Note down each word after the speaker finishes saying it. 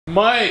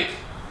Mike!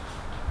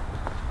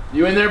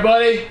 You in there,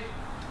 buddy?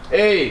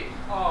 Hey.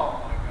 Oh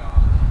my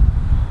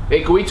god.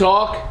 Hey, can we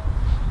talk?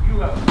 You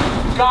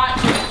have got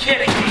to be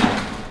kidding me.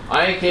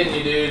 I ain't kidding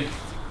you, dude.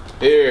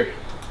 Here.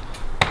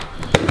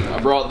 I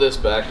brought this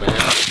back, man.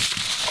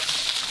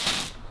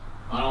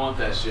 I don't want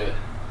that shit.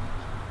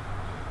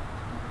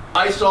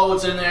 I saw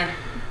what's in there.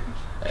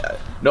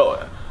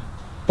 No,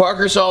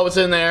 Parker saw what's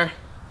in there,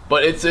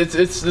 but it's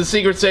the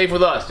secret safe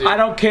with us, dude. I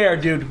don't care,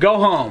 dude. Go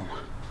home.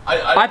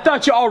 I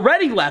thought you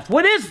already left.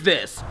 What is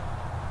this?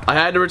 I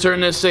had to return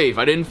this safe.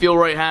 I didn't feel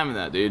right having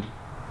that, dude.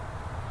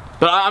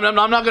 But I'm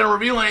not gonna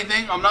reveal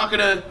anything. I'm not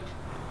gonna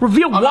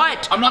reveal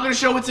what? I'm not gonna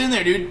show what's in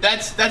there, dude.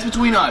 That's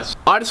between us.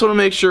 I just want to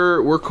make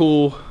sure we're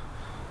cool.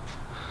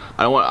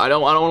 I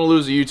don't want to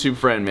lose a YouTube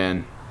friend,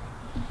 man.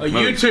 A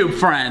YouTube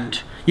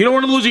friend? You don't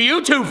want to lose a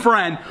YouTube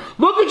friend.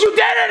 Look what you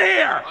did in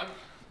here.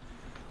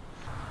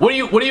 What do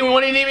you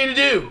need me to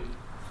do?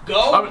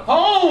 Go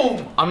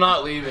home. I'm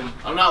not leaving.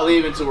 I'm not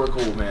leaving till we're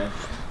cool, man.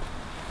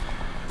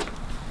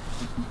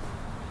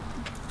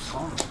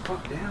 Calm the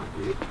fuck down,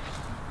 dude.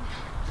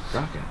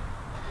 Rockin'.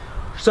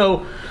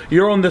 So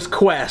you're on this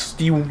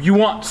quest. You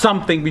want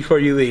something before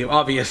you leave,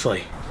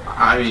 obviously.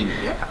 I mean,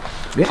 yeah.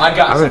 I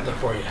got something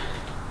for you.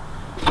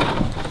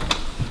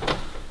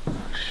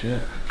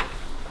 Shit.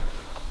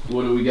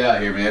 What do we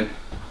got here, man?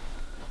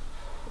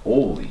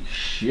 Holy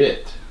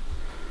shit.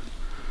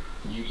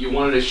 You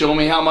wanted to show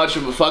me how much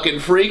of a fucking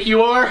freak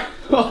you are?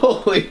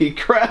 Holy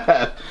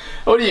crap.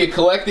 What do you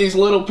collect these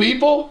little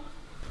people?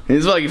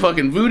 It's like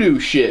fucking voodoo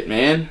shit,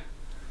 man.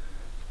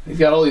 He's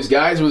got all these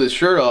guys with his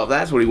shirt off.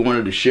 That's what he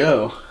wanted to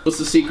show. What's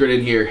the secret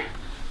in here?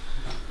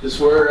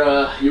 Just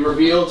where you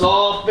reveal it's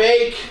all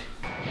fake?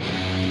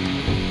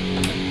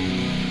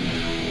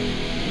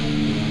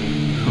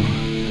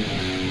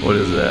 What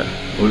is that?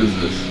 What is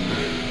this?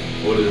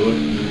 What?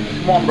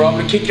 Come on, bro. I'm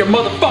gonna kick your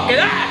motherfucking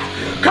ass.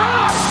 Come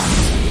on!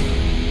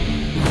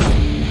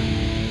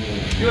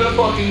 You gonna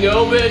fucking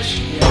go, bitch?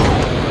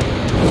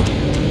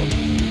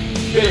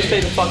 You better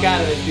stay the fuck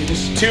out of this, dude.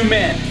 This is two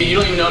men. You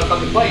don't even know how to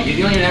fucking fight.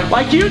 You don't even have.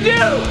 Like you do.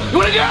 You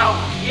wanna go?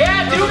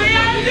 Yeah, do what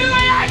I do.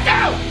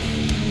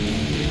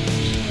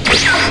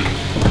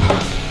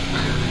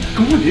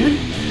 Come on, dude.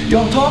 You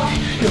wanna talk?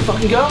 You wanna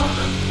fucking go?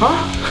 Huh?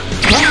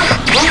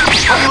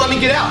 How do you let me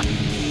get out?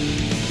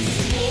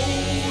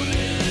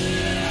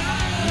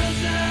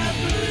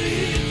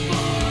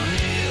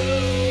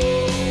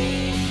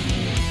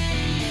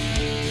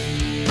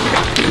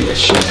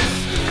 Shit.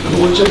 I'm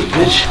gonna jump,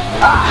 bitch.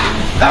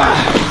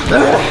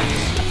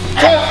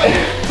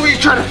 Were you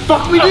trying to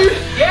fuck me, dude?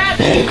 Yeah.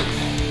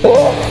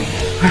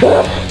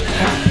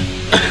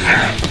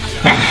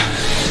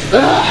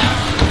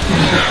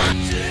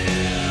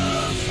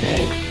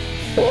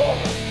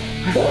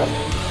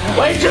 Why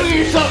are you choking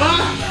yourself,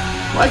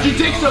 huh? Why'd you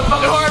dig so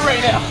fucking hard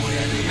right now?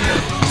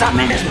 Stop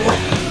making this boy.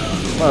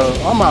 Well,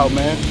 I'm out,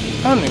 man.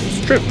 That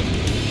nigga's tripping.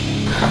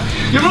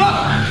 Give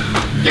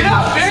up! Get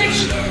up,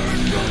 bitch!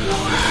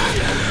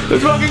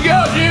 Let's fucking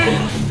go, dude!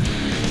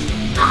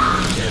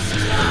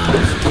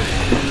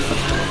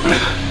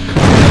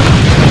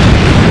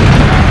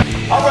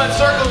 I'll run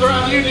circles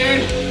around you,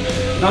 dude.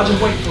 I'll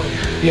just wait for you.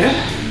 Yeah?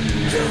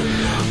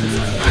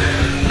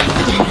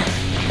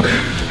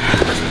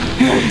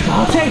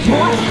 I'll take you.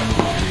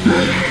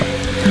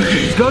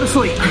 Just go to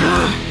sleep.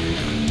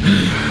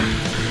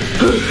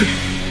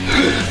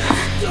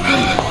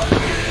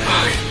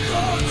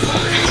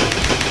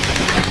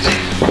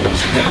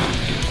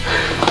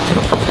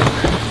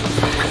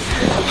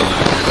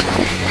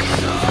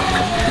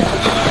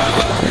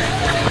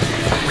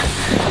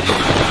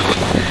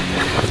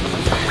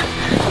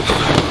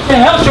 What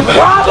the hell's your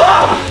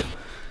problem?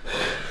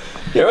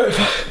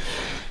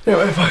 You're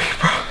my fucking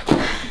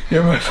problem.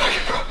 You're my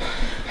fucking problem.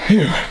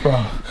 You're my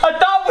problem. I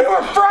thought we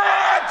were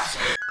friends!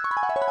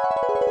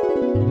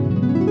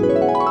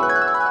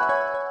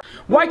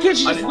 Why can't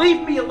you just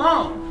leave me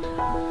alone?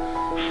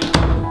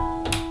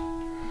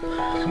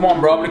 Come on,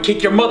 bro. I'm gonna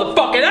kick your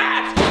motherfucking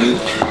ass!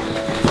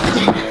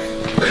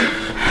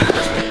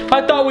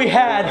 I thought we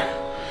had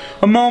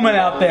a moment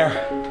out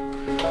there.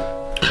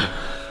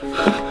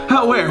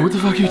 How, where? What the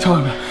fuck are you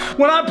talking about?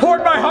 When I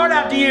poured my heart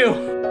out to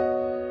you.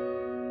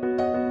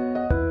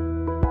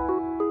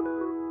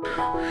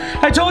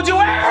 I told you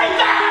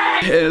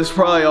everything! It was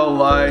probably all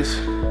lies.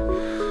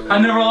 I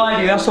never lied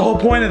to you. That's the whole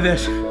point of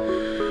this.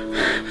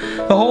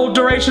 The whole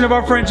duration of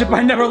our friendship,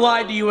 I never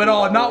lied to you at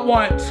all. Not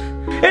once.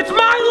 It's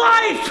my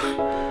life!